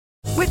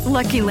With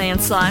Lucky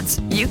Land Slots,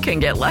 you can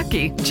get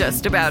lucky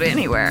just about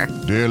anywhere.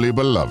 Dearly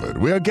beloved,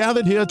 we are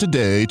gathered here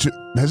today to...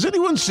 Has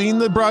anyone seen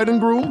the bride and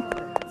groom?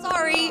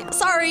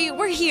 Sorry,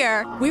 we're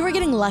here. We were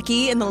getting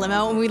lucky in the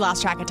limo and we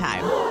lost track of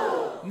time.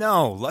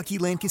 No, Lucky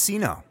Land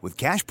Casino, with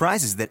cash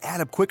prizes that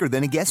add up quicker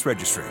than a guest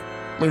registry.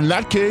 In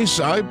that case,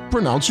 I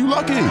pronounce you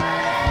lucky.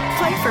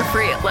 Play for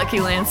free at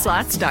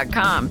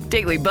LuckyLandSlots.com.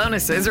 Daily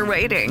bonuses are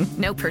waiting.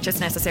 No purchase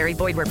necessary.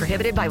 Void where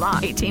prohibited by law.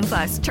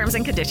 18+. Terms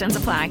and conditions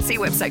apply. See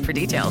website for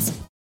details.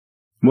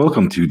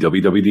 Welcome to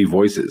WWD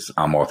Voices.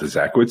 I'm Arthur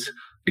Zakwitz,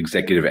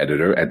 Executive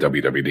Editor at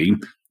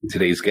WWD.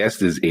 Today's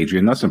guest is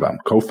Adrian Nussenbaum,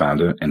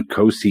 co-founder and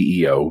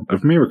co-CEO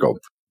of Miracle.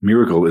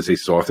 Miracle is a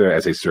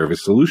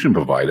software-as-a-service solution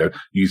provider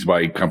used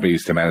by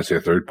companies to manage their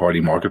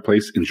third-party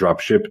marketplace and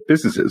dropship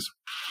businesses.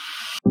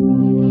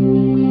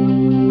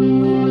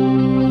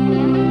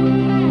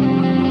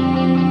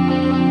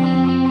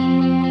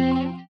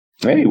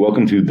 Hey,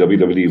 welcome to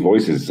WWD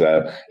Voices.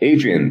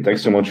 Adrian,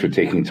 thanks so much for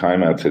taking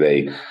time out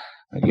today.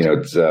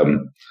 It's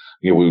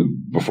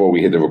before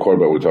we hit the record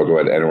button, we talked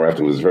about NRF.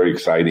 It was very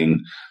exciting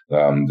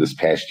this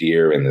past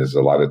year, and there's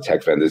a lot of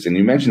tech vendors. And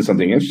you mentioned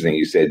something interesting.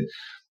 You said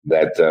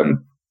that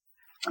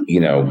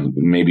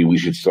maybe we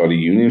should start a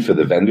union for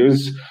the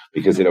vendors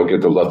because they don't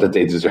get the love that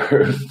they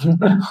deserve,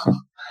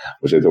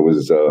 which I thought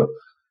was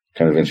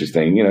kind of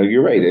interesting.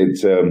 You're right.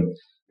 It's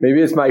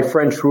maybe it's my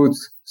French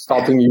roots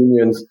starting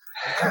unions.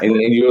 And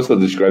you also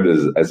described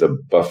it as a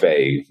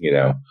buffet,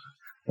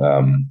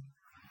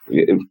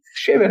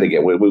 share that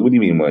again. What do you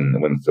mean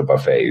when it's a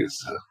buffet?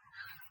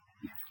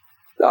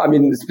 I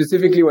mean,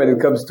 specifically when it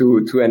comes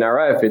to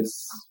NRF,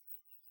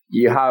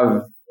 you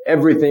have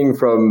everything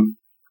from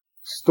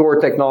store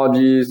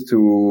technologies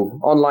to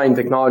online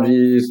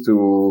technologies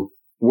to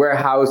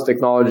warehouse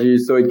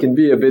technologies. So it can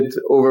be a bit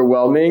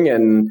overwhelming.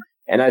 And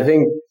I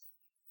think,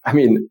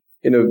 in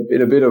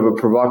a bit of a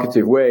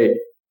provocative way,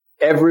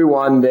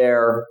 everyone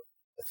there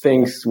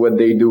thinks what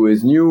they do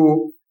is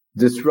new,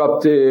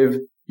 disruptive,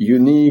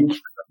 unique,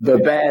 the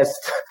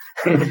best,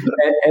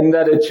 and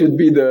that it should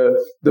be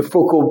the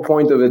focal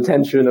point of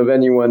attention of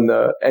anyone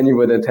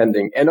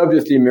attending. And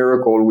obviously,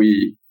 Miracle,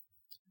 we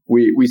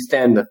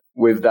stand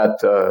with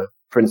that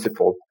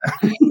principle.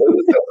 A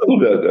little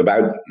bit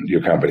about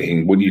your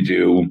company, what you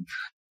do,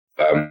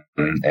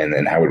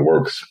 and how it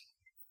works.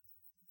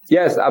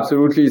 Yes,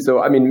 absolutely.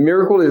 So,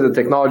 Miracle is a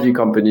technology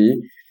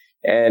company.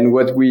 And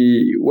what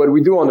we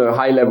do on a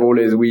high level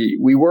is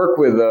we work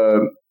with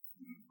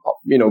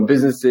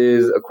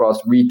businesses across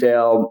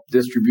retail,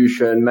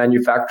 distribution,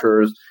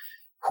 manufacturers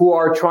who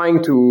are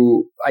trying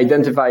to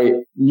identify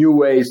new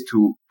ways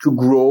to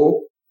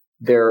grow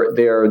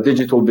their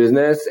digital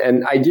business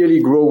and ideally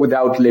grow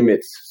without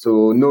limits.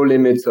 So no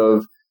limits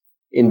of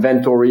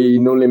inventory,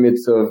 no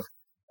limits of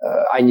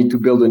I need to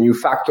build a new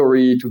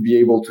factory to be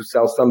able to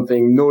sell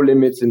something, no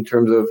limits in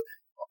terms of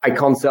I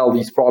can't sell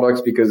these products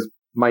because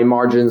my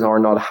margins are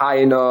not high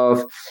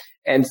enough.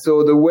 And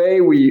so the way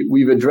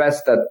we've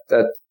addressed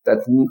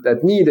that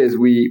need is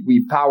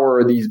we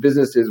power these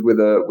businesses with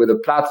a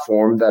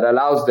platform that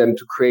allows them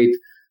to create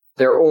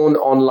their own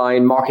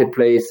online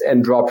marketplace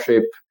and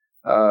dropship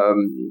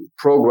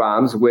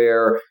programs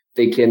where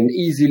they can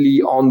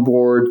easily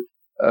onboard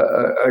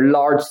a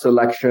large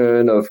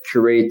selection of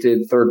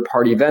curated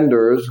third-party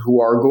vendors who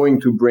are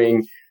going to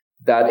bring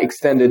that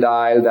extended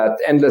aisle, that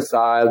endless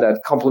aisle, that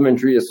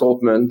complementary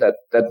assortment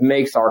that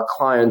makes our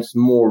clients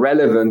more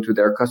relevant to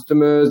their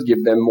customers,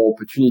 give them more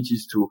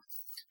opportunities to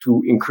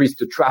increase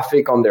the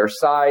traffic on their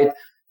site,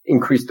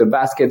 increase the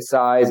basket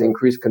size,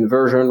 increase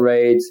conversion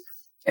rates.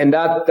 And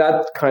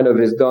that kind of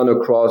is done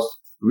across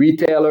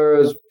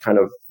retailers,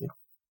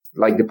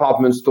 like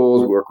department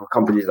stores. We work with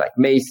companies like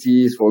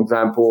Macy's, for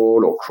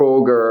example, or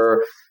Kroger.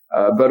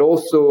 But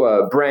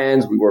also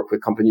brands. We work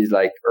with companies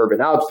like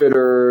Urban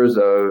Outfitters,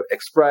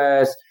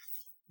 Express,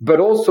 but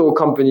also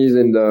companies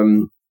in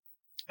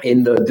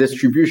the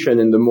distribution,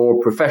 in the more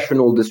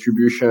professional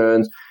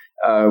distributions,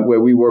 where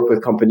we work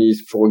with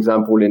companies, for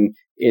example,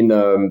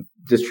 in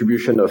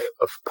distribution of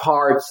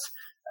parts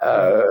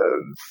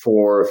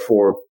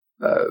for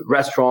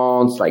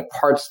restaurants like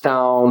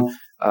Partstown.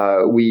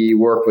 We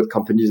work with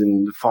companies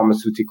in the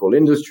pharmaceutical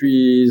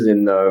industries,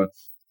 in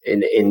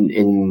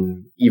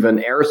even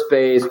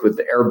aerospace with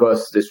the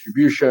Airbus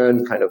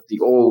distribution, kind of the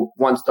old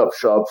one-stop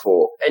shop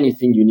for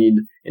anything you need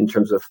in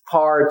terms of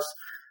parts.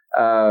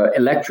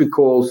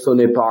 Electrical,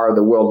 Sonepar,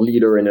 the world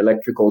leader in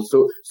electrical.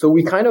 So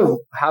we kind of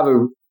have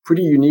a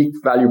pretty unique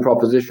value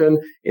proposition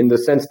in the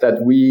sense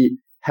that we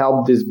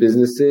help these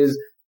businesses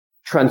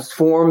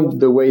transform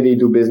the way they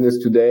do business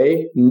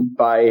today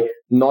by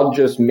not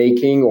just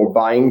making or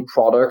buying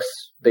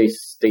products they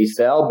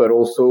sell, but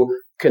also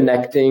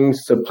connecting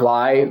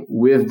supply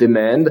with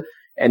demand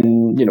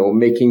and,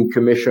 making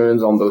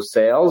commissions on those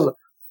sales.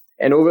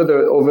 And over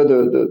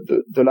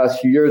the last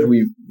few years,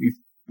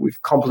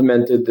 we've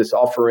complemented this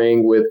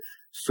offering with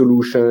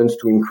solutions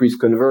to increase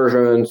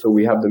conversion. So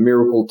we have the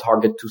Miracle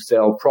Target to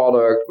Sell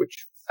product,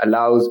 which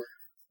allows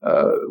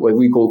what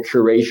we call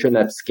curation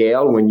at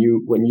scale. When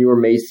you're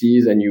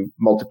Macy's and you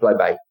multiply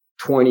by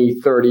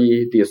 20,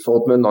 30, the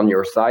assortment on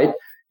your site.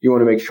 You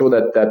want to make sure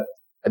that that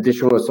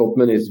additional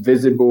assortment is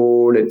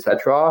visible,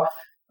 etc.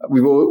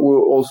 We're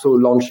also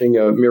launching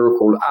a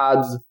Mirakl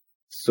Ads,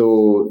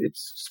 so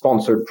it's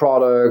sponsored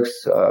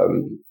products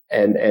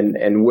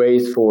and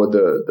ways for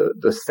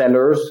the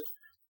sellers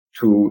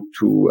to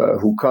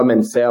who come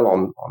and sell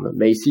on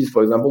Macy's,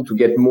 for example, to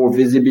get more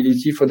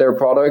visibility for their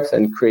products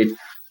and create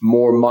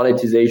more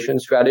monetization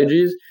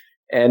strategies.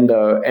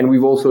 And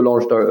we've also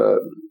launched a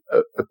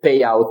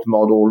payout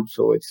model,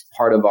 so it's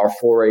part of our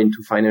foray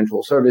into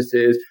financial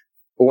services.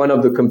 One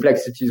of the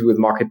complexities with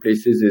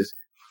marketplaces is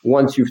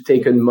once you've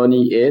taken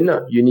money in,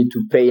 you need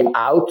to pay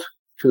out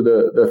to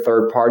the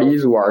third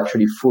parties who are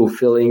actually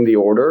fulfilling the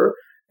order.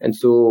 And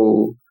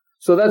so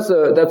that's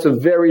a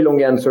very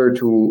long answer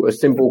to a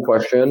simple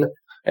question.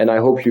 And I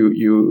hope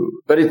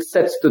but it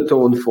sets the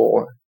tone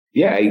for.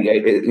 Yeah,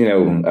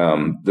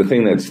 the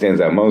thing that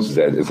stands out most is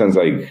that it sounds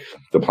like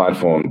the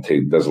platform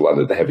does a lot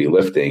of the heavy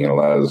lifting and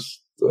allows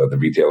the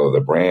retailer,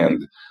 the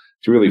brand,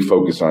 to really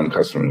focus on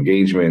customer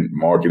engagement,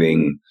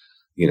 marketing,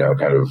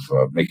 kind of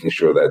making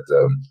sure that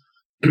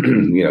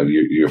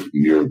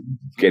you're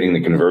getting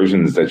the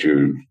conversions that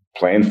you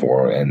plan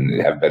for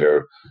and have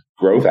better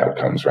growth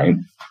outcomes, right?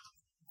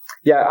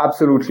 Yeah,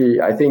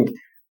 absolutely. I think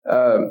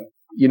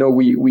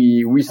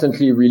we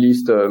recently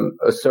released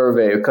a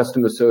survey, a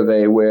customer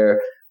survey,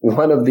 where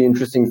one of the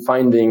interesting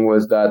findings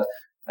was that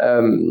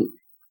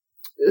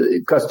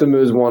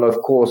customers want,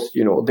 of course,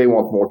 they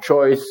want more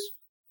choice,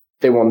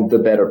 they want the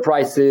better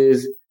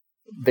prices,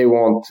 they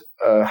want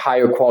a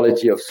higher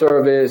quality of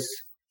service,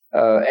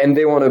 and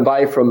they want to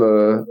buy from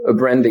a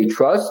brand they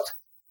trust.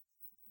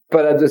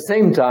 But at the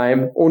same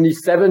time, only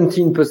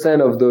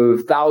 17% of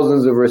the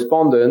thousands of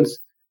respondents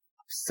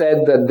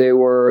said that they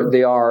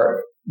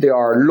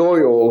are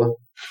loyal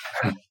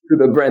to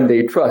the brand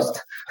they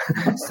trust.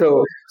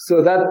 So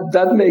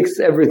that makes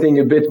everything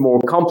a bit more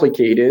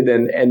complicated,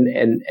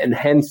 and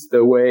hence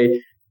the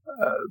way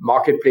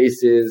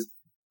marketplaces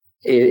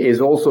is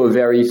also a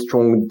very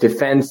strong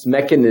defense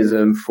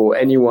mechanism for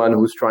anyone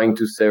who's trying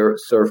to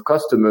serve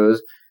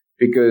customers,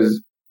 because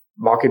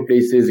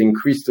marketplaces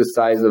increase the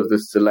size of the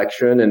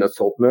selection and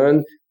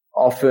assortment.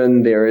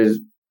 Often there is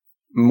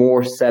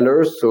more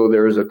sellers, so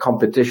there is a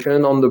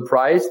competition on the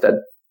price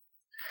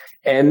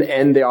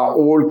and they are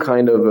all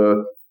kind of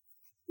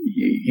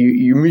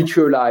you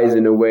mutualize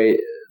in a way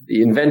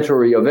the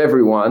inventory of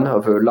everyone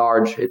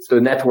it's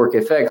the network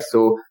effect.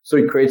 So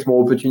it creates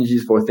more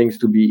opportunities for things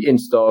to be in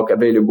stock,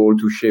 available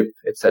to ship,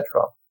 etc.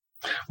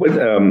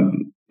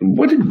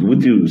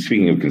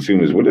 Speaking of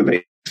consumers, what do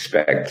they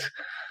expect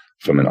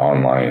from an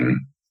online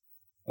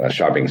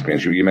shopping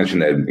experience? You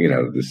mentioned that,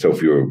 there's so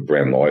few are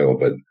brand loyal,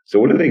 but so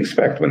what do they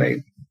expect when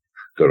they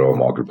go to a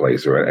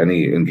marketplace or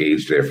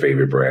engage their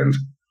favorite brand?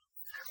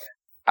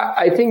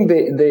 I think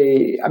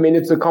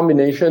it's a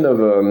combination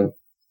of,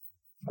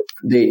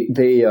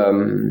 they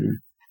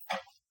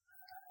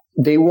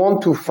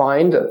want to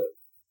find,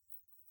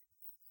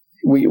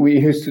 we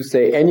used to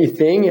say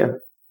anything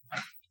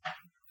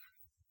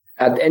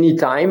at any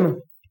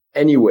time,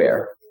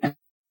 anywhere.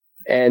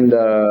 And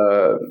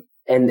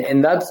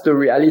that's the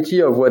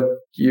reality of what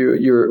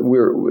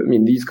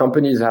these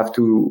companies have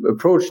to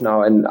approach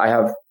now. And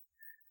I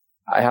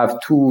have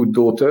two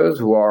daughters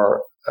who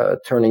are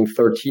turning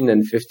 13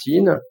 and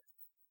 15.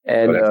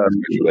 And that's a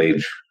special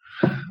age.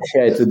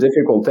 Yeah, it's a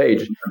difficult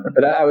age.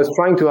 But I was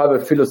trying to have a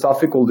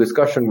philosophical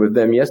discussion with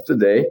them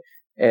yesterday.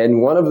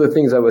 And one of the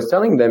things I was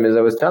telling them,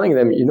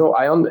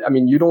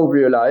 you don't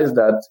realize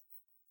that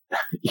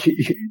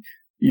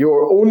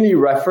your only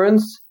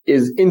reference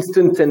is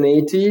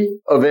instantaneity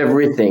of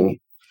everything.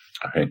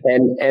 Okay.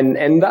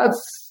 And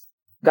that's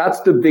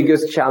the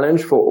biggest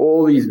challenge for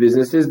all these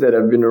businesses that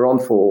have been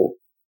around for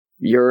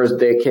years,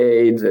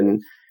 decades,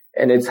 and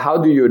it's how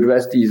do you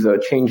address these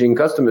changing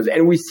customers?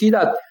 And we see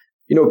that,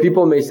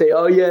 people may say,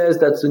 oh yes,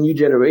 that's a new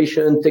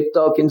generation,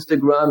 TikTok,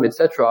 Instagram,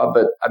 etc.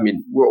 But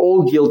we're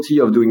all guilty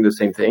of doing the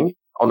same thing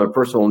on our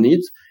personal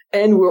needs,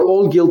 and we're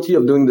all guilty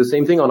of doing the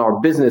same thing on our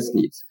business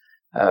needs.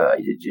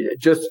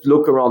 Just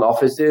look around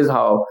offices,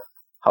 how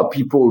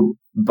people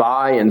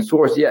buy and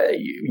source. Yeah,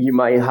 you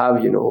might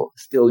have,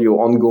 still your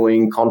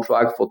ongoing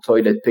contract for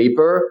toilet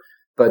paper,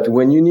 but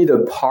when you need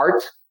a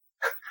part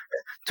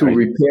to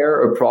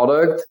repair a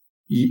product,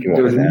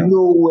 there's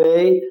no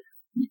way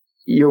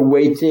you're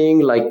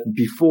waiting like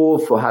before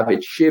for have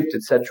it shipped,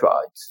 etc.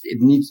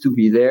 It needs to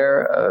be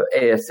there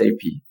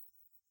ASAP.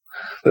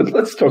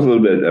 Let's talk a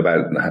little bit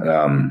about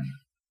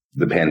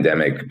the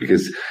pandemic,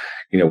 because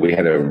we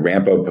had a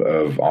ramp up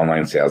of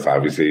online sales.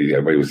 Obviously,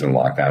 everybody was in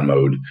lockdown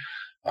mode,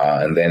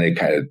 and then it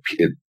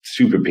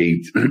super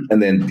peaked and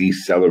then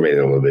decelerated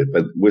a little bit.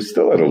 But we're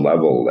still at a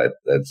level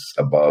that's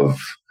above,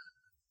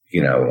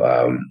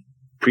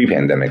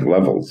 pre-pandemic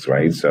levels,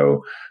 right?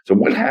 So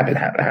what happened?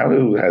 How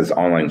has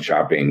online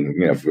shopping,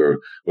 for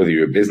whether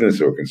you're a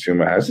business or a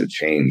consumer, how has it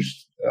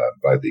changed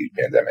by the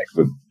pandemic?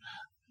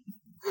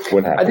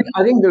 What happened?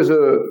 I think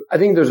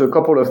there's a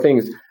couple of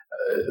things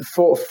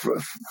for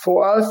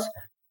us.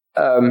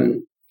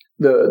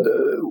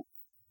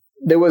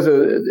 there was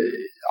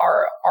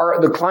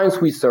the clients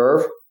we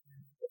serve,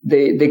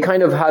 they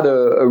kind of had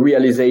a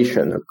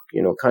realization,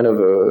 kind of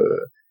a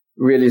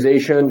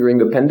realization during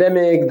the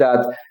pandemic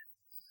that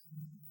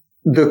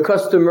the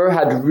customer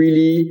had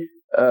really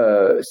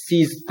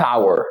seized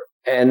power,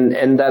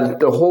 and that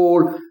the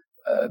whole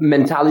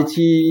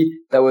mentality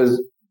that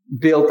was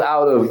built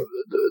out of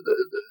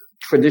the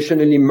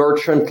traditionally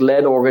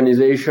merchant-led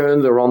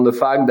organizations around the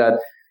fact that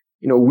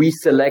we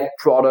select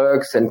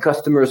products and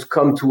customers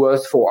come to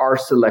us for our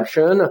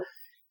selection,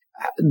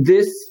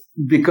 this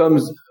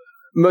becomes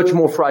much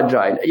more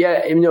fragile.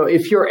 Yeah,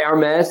 if you're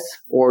Hermès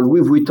or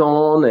Louis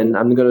Vuitton, and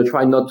I'm going to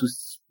try not to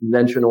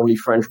mention only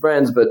French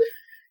brands, but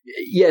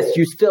yes,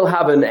 you still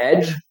have an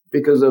edge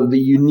because of the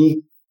unique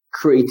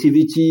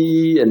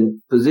creativity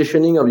and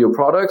positioning of your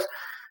products.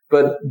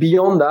 But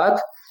beyond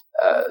that,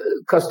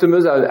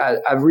 customers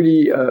have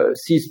really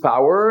seized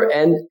power,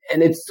 and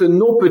it's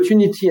an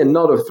opportunity and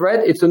not a threat.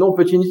 It's an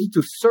opportunity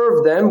to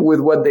serve them with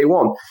what they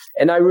want.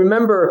 And I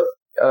remember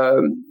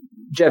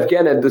Jeff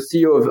Gennett, the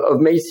CEO of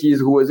Macy's,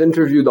 who was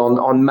interviewed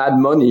on Mad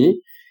Money,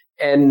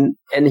 and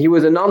he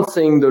was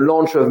announcing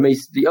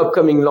the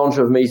upcoming launch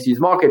of Macy's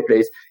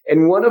Marketplace.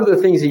 And one of the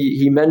things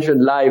he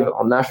mentioned live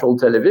on national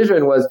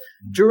television was,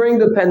 during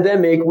the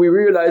pandemic, we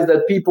realized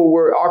that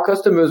our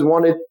customers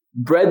wanted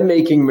bread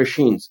making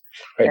machines.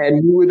 Right.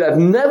 And we would have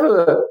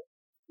never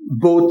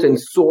bought and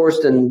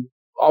sourced and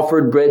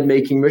offered bread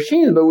making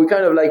machines, but we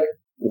kind of like,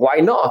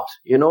 why not?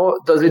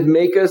 Does it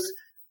make us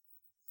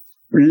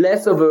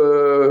less of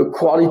a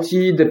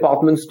quality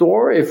department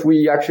store if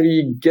we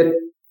actually get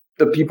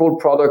the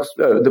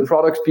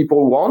products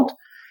people want?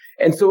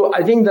 And so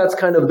I think that's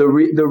kind of the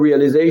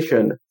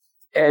realization.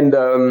 And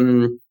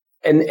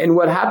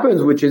what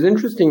happens, which is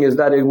interesting, is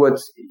that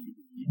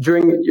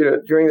during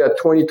that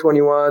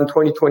 2021,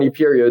 2020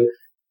 period,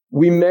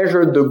 we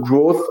measured the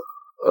growth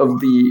of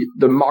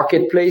the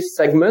marketplace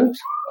segment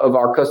of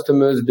our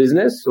customers'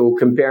 business. So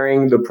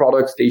comparing the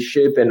products they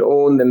ship and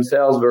own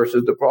themselves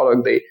versus the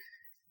product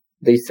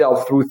they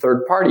sell through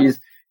third parties.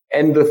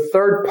 And the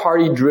third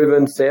party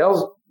driven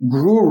sales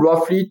grew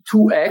roughly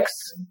 2x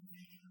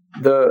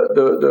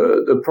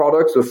the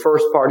products, the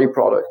first party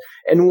product.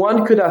 And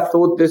one could have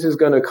thought this is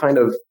going to kind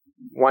of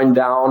wind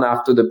down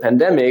after the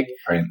pandemic.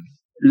 Right.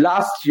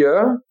 Last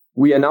year,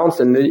 we announced,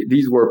 and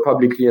these were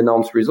publicly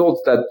announced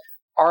results, that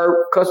our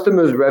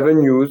customers'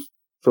 revenues,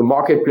 so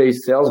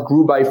marketplace sales,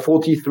 grew by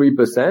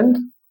 43%.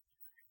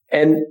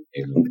 And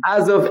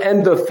as of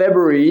end of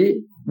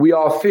February, we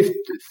are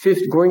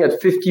growing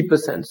at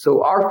 50%.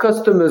 So our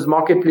customers'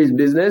 marketplace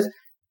business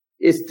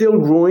is still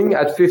growing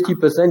at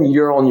 50%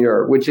 year on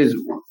year, which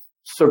is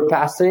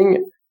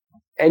surpassing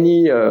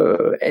any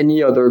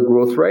other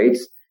growth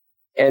rates.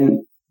 And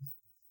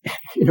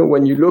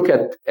when you look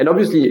at, and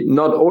obviously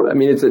not all,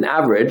 it's an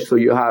average. So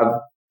you have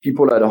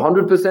people at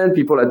 100%,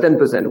 people at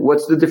 10%.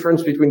 What's the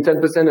difference between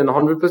 10% and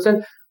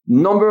 100%?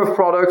 Number of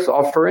products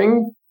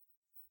offering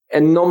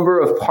and number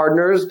of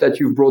partners that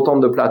you've brought on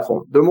the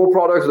platform. The more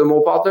products, the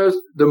more partners,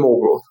 the more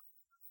growth.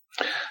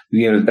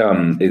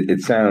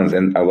 It sounds,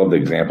 and I love the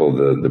example of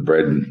the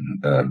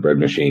bread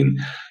machine.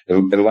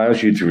 It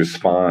allows you to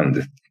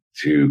respond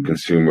to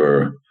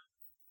consumer,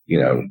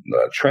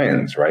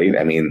 trends, right?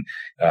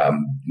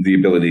 The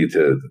ability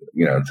to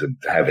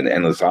have an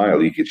endless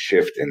aisle, you could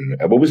shift.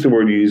 And what was the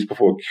word you used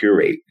before?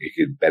 Curate. You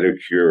could better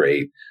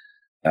curate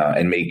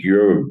and make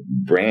your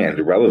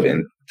brand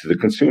relevant to the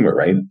consumer,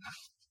 right?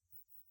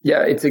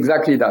 Yeah, it's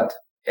exactly that.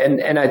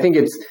 And I think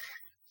it's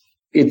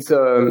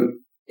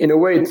in a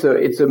way,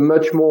 it's a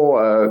much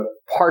more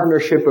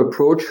partnership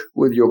approach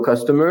with your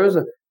customers,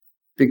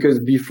 because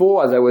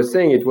before, as I was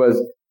saying, it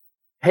was,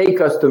 hey,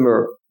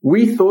 customer,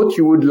 we thought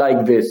you would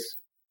like this,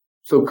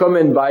 so come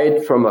and buy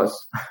it from us.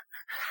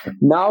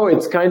 Now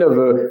it's kind of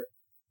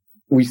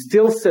we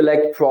still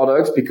select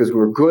products because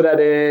we're good at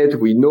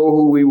it, we know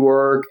who we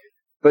work,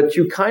 but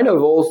you kind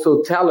of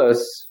also tell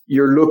us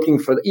you're looking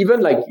for,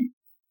 even like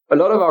a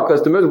lot of our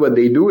customers, what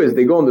they do is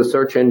they go on the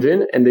search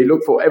engine and they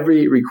look for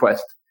every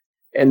request.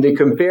 And they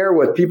compare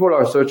what people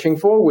are searching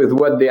for with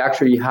what they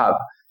actually have.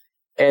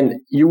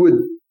 And you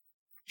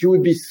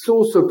would be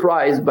so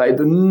surprised by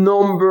the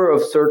number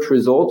of search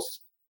results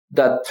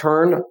that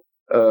turn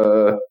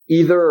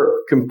either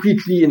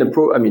completely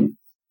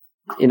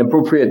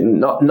inappropriate,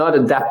 not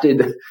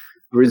adapted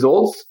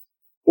results,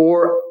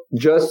 or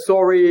just,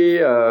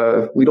 sorry,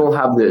 we don't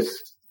have this.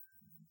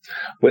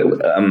 Well,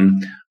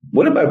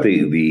 what about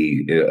the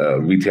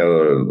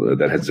retailer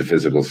that has a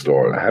physical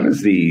store? How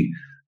does the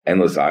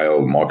endless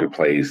aisle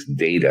marketplace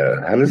data,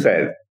 how does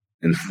that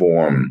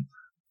inform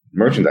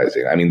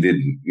merchandising? Did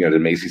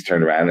Macy's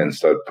turn around and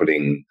start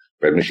putting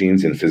bread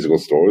machines in physical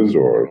stores,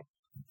 or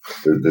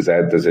does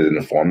it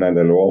inform that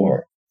at all?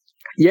 Or?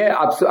 Yeah,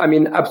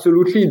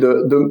 absolutely.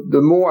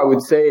 The more I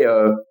would say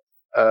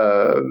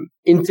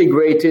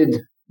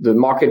integrated the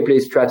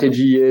marketplace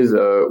strategy is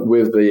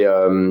with the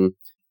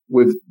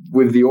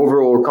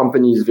overall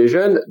company's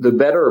vision, the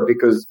better,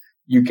 because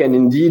you can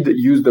indeed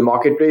use the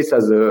marketplace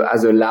as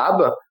a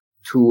lab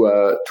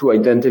to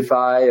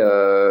identify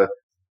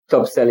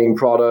top selling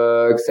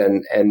products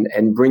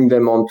and bring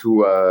them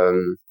onto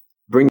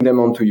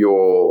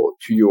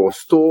your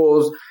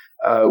stores.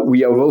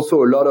 We have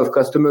also a lot of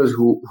customers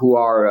who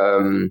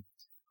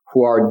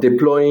are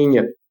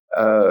deploying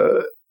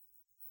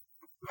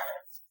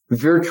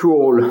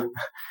virtual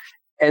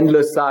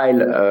endless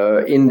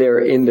aisle in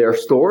their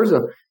stores.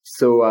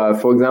 So,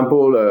 for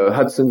example,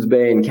 Hudson's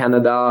Bay in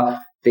Canada,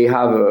 they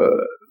have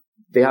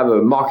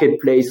a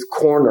marketplace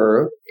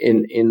corner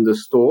in the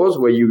stores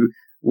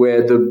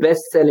where the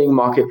best selling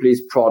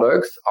marketplace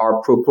products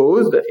are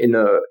proposed in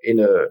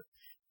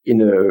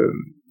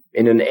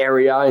an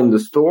area in the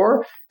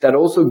store that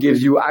also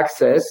gives you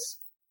access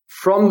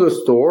from the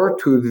store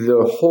to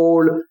the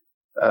whole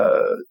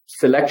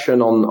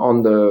selection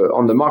on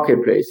the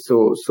marketplace.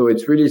 So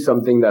it's really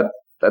something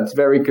that's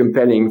very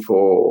compelling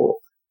for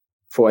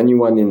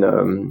anyone in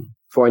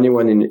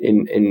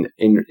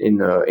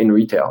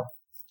retail.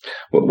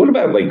 Well, what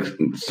about like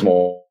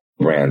small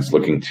brands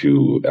looking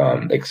to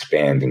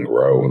expand and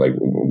grow? Like,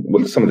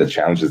 what are some of the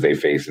challenges they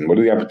face, and what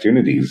are the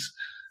opportunities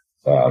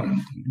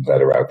that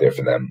are out there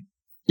for them?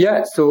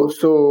 Yeah,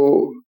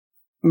 so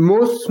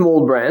most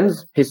small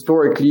brands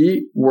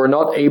historically were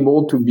not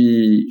able to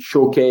be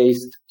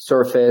showcased,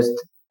 surfaced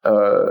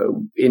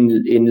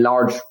in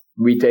large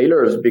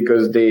retailers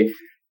because the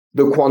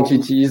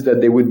quantities that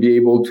they would be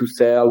able to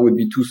sell would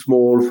be too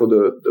small for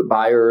the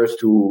buyers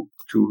to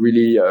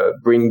really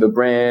bring the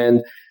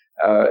brand.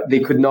 They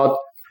could not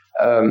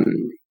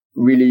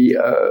really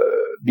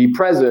be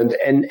present.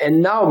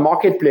 And now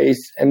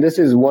marketplace, and this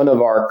is one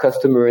of our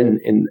customer in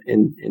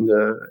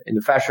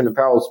the fashion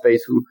apparel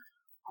space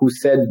who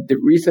said that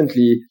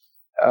recently,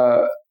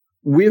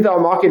 with our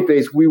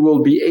marketplace, we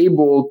will be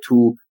able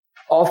to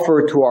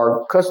offer to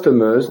our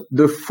customers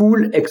the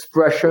full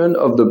expression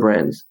of the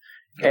brands.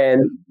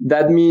 And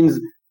that means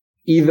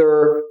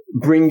either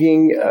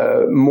bringing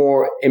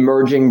more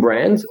emerging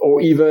brands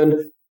or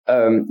even,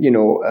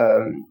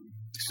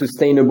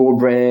 sustainable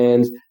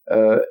brands,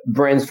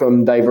 brands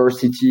from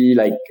diversity,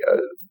 like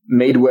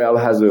Madewell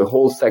has a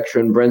whole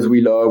section, Brands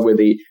We Love, where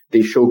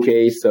they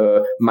showcase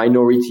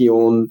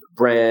minority-owned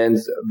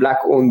brands,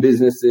 Black-owned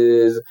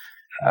businesses,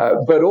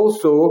 but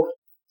also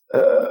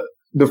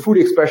the full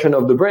expression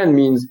of the brand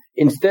means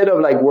instead of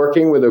like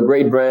working with a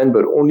great brand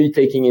but only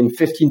taking in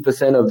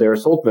 15% of their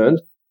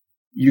assortment,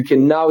 you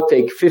can now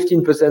take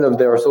 15% of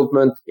their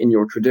assortment in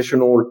your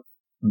traditional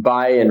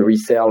buy and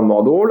resell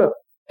model,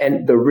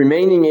 and the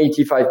remaining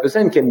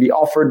 85% can be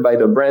offered by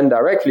the brand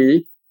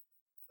directly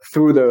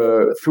through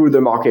the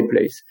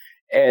marketplace.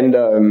 And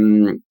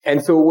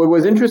so what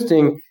was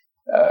interesting,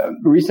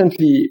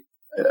 recently,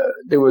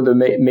 there were the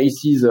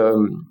Macy's,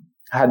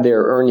 had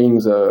their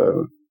earnings,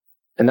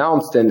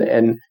 announced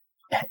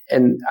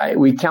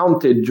we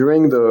counted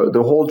during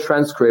the whole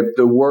transcript,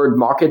 the word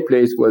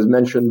marketplace was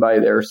mentioned by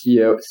their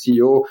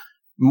CEO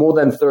more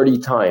than 30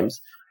 times.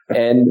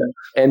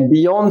 And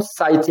beyond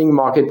citing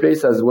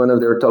marketplace as one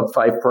of their top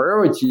 5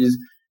 priorities,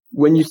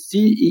 when you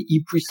see,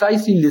 he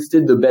precisely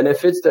listed the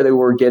benefits that they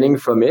were getting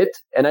from it.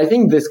 And I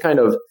think this kind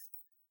of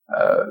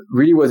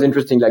really was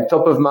interesting. Like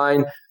top of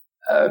mind,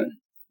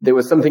 there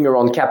was something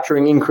around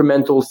capturing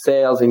incremental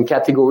sales in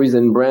categories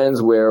and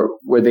brands where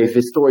they've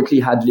historically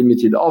had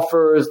limited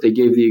offers. They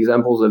gave the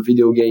examples of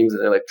video games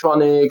and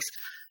electronics,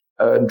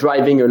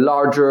 driving a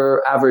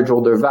larger average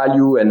order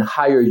value and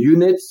higher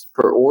units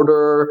per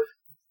order.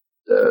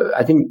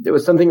 I think there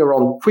was something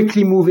around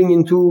quickly moving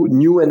into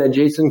new and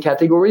adjacent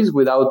categories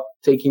without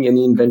taking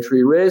any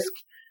inventory risk,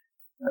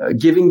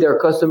 giving their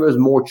customers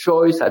more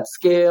choice at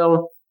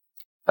scale,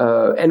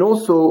 and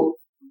also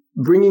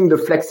bringing the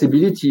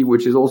flexibility,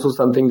 which is also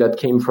something that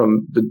came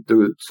from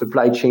the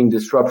supply chain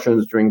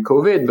disruptions during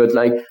COVID, but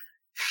like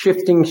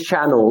shifting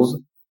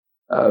channels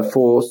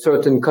for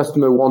certain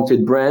customer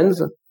wanted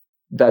brands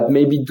that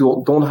maybe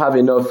don't have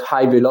enough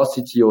high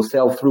velocity or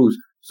sell-throughs.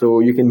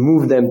 So you can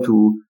move them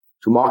to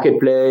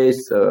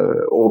marketplace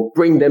or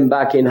bring them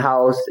back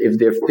in-house if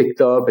they've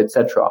picked up,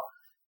 etc.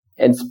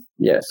 And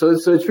yeah, so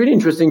it's really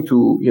interesting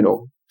to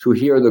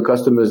hear the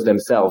customers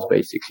themselves,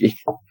 basically.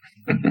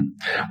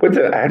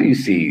 How do you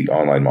see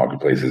online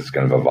marketplaces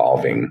kind of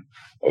evolving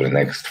over the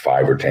next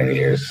 5 or 10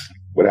 years?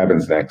 What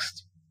happens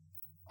next?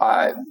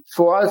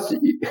 For us,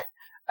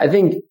 I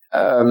think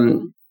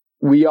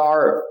we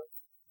are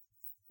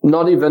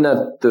not even at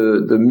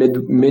the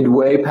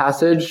midway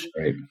passage.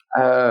 Right.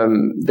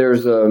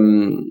 There's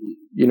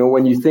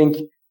when you think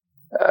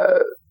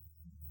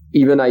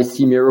even I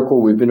See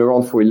Miracle, we've been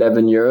around for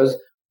 11 years.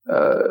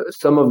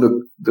 Some of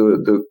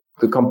the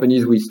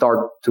companies we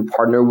start to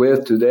partner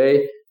with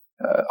today,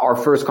 our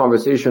first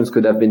conversations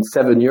could have been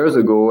 7 years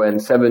ago,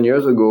 and 7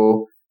 years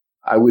ago,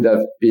 I would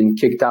have been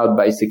kicked out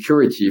by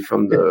security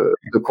from the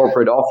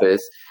corporate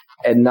office.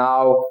 And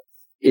now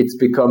it's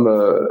become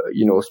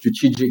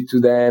strategic to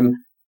them.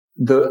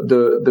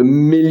 The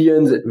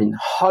millions,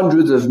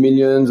 hundreds of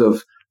millions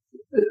of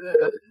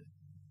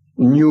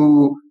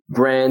new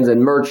brands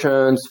and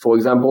merchants, for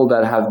example,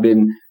 that have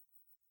been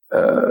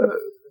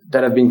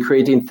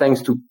creating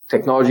thanks to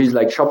technologies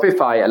like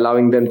Shopify,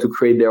 allowing them to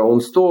create their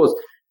own stores.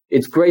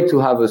 it's great to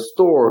have a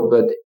store,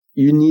 but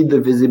you need the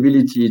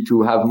visibility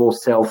to have more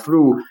sell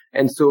through.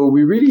 And so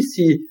we really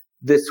see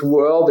this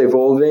world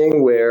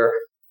evolving where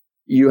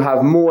you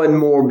have more and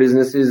more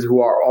businesses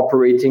who are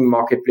operating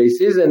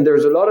marketplaces, and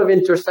there's a lot of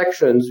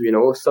intersections.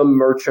 Some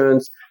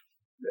merchants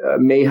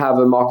may have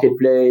a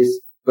marketplace,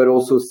 but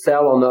also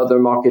sell on other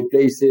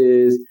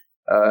marketplaces.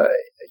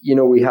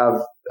 We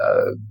have,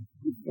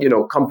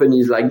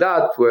 companies like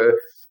that where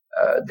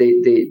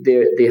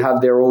they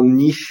have their own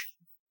niche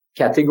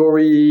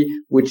category,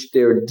 which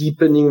they're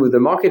deepening with the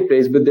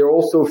marketplace, but they're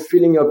also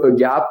filling up a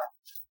gap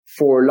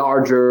for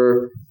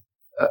larger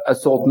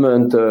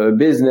assortment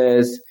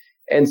business.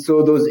 And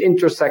so those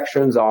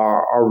intersections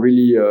are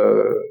really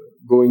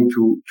going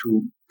to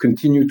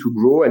continue to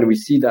grow, and we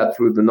see that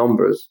through the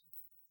numbers.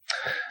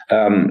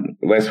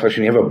 Last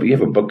question: you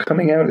have a book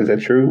coming out? Is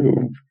that true?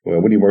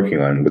 What are you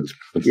working on?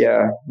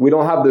 Yeah, we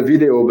don't have the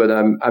video, but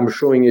I'm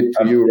showing it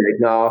to you right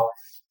now.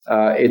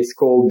 It's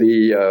called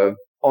the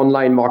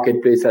Online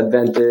Marketplace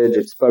Advantage.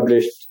 It's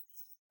published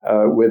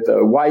with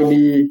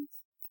Wiley,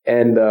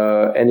 and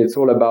it's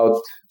all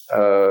about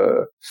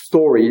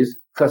stories.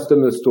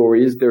 Customer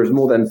stories. There's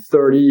more than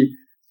 30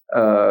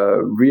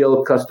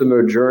 real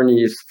customer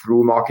journeys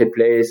through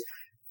marketplace.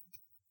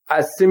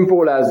 As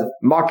simple as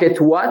market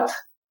what?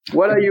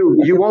 What are you?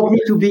 You want me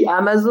to be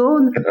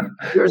Amazon?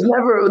 There's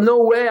no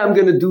way I'm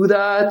going to do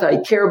that. I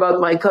care about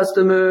my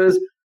customers.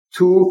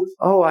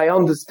 I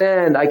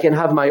understand. I can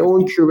have my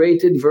own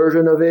curated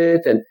version of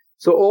it. And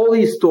so all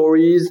these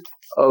stories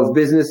of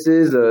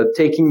businesses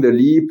taking the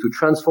leap to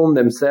transform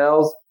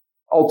themselves,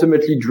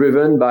 ultimately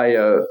driven by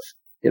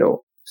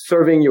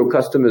serving your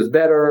customers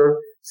better,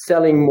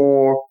 selling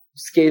more,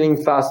 scaling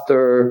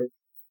faster,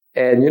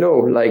 and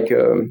like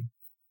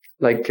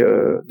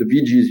the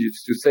Bee Gees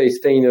used to say,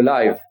 staying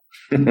alive.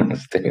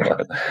 Staying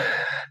alive.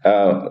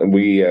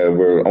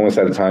 We're almost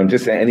out of time.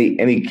 Just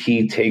any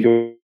key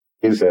takeaways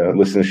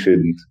listeners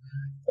should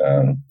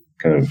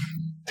kind of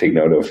take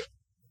note of.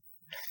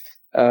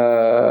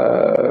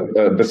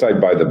 Besides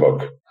buy the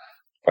book.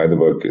 Buy the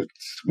book.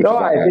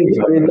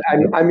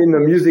 I'm in a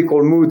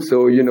musical mood,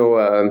 so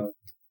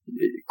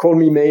call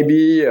me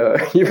maybe.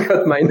 You've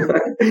got my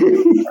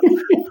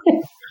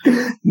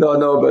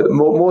No, but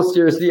more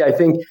seriously, I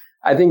think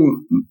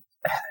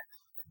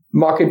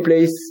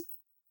marketplace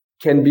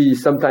can be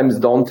sometimes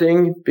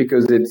daunting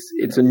because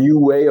it's a new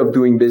way of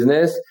doing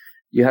business.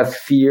 You have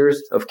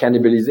fears of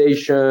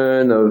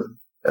cannibalization, of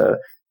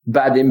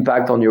bad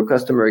impact on your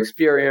customer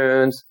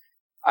experience.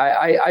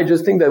 I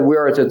just think that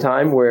we're at a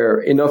time where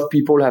enough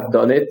people have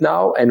done it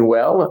now and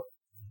well,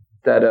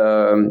 that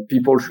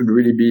people should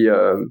really be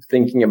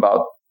thinking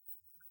about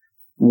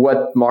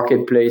what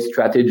marketplace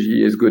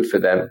strategy is good for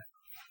them.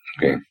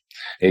 Okay.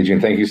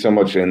 Adrien, thank you so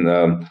much.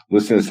 And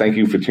listeners, thank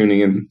you for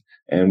tuning in.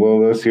 And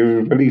we'll see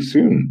everybody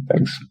soon.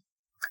 Thanks.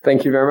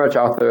 Thank you very much,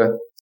 Arthur.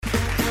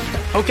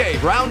 Okay,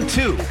 round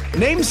 2.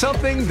 Name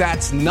something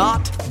that's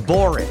not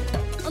boring.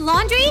 A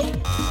laundry?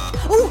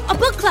 Ooh, a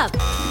book club.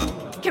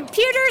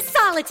 Computer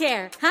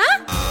solitaire,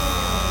 huh?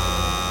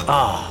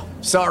 Ah,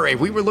 sorry,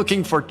 we were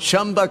looking for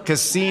Chumba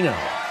Casino.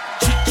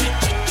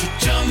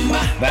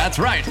 That's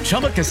right,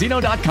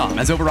 ChumbaCasino.com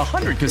has over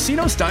 100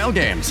 casino-style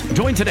games.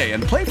 Join today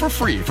and play for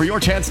free for your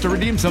chance to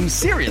redeem some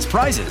serious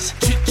prizes.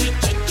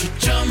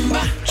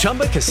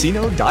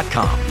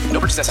 ChumbaCasino.com. No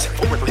purchase necessary.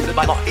 Void where prohibited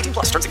by law. 18+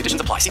 terms and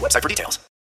conditions apply. See website for details.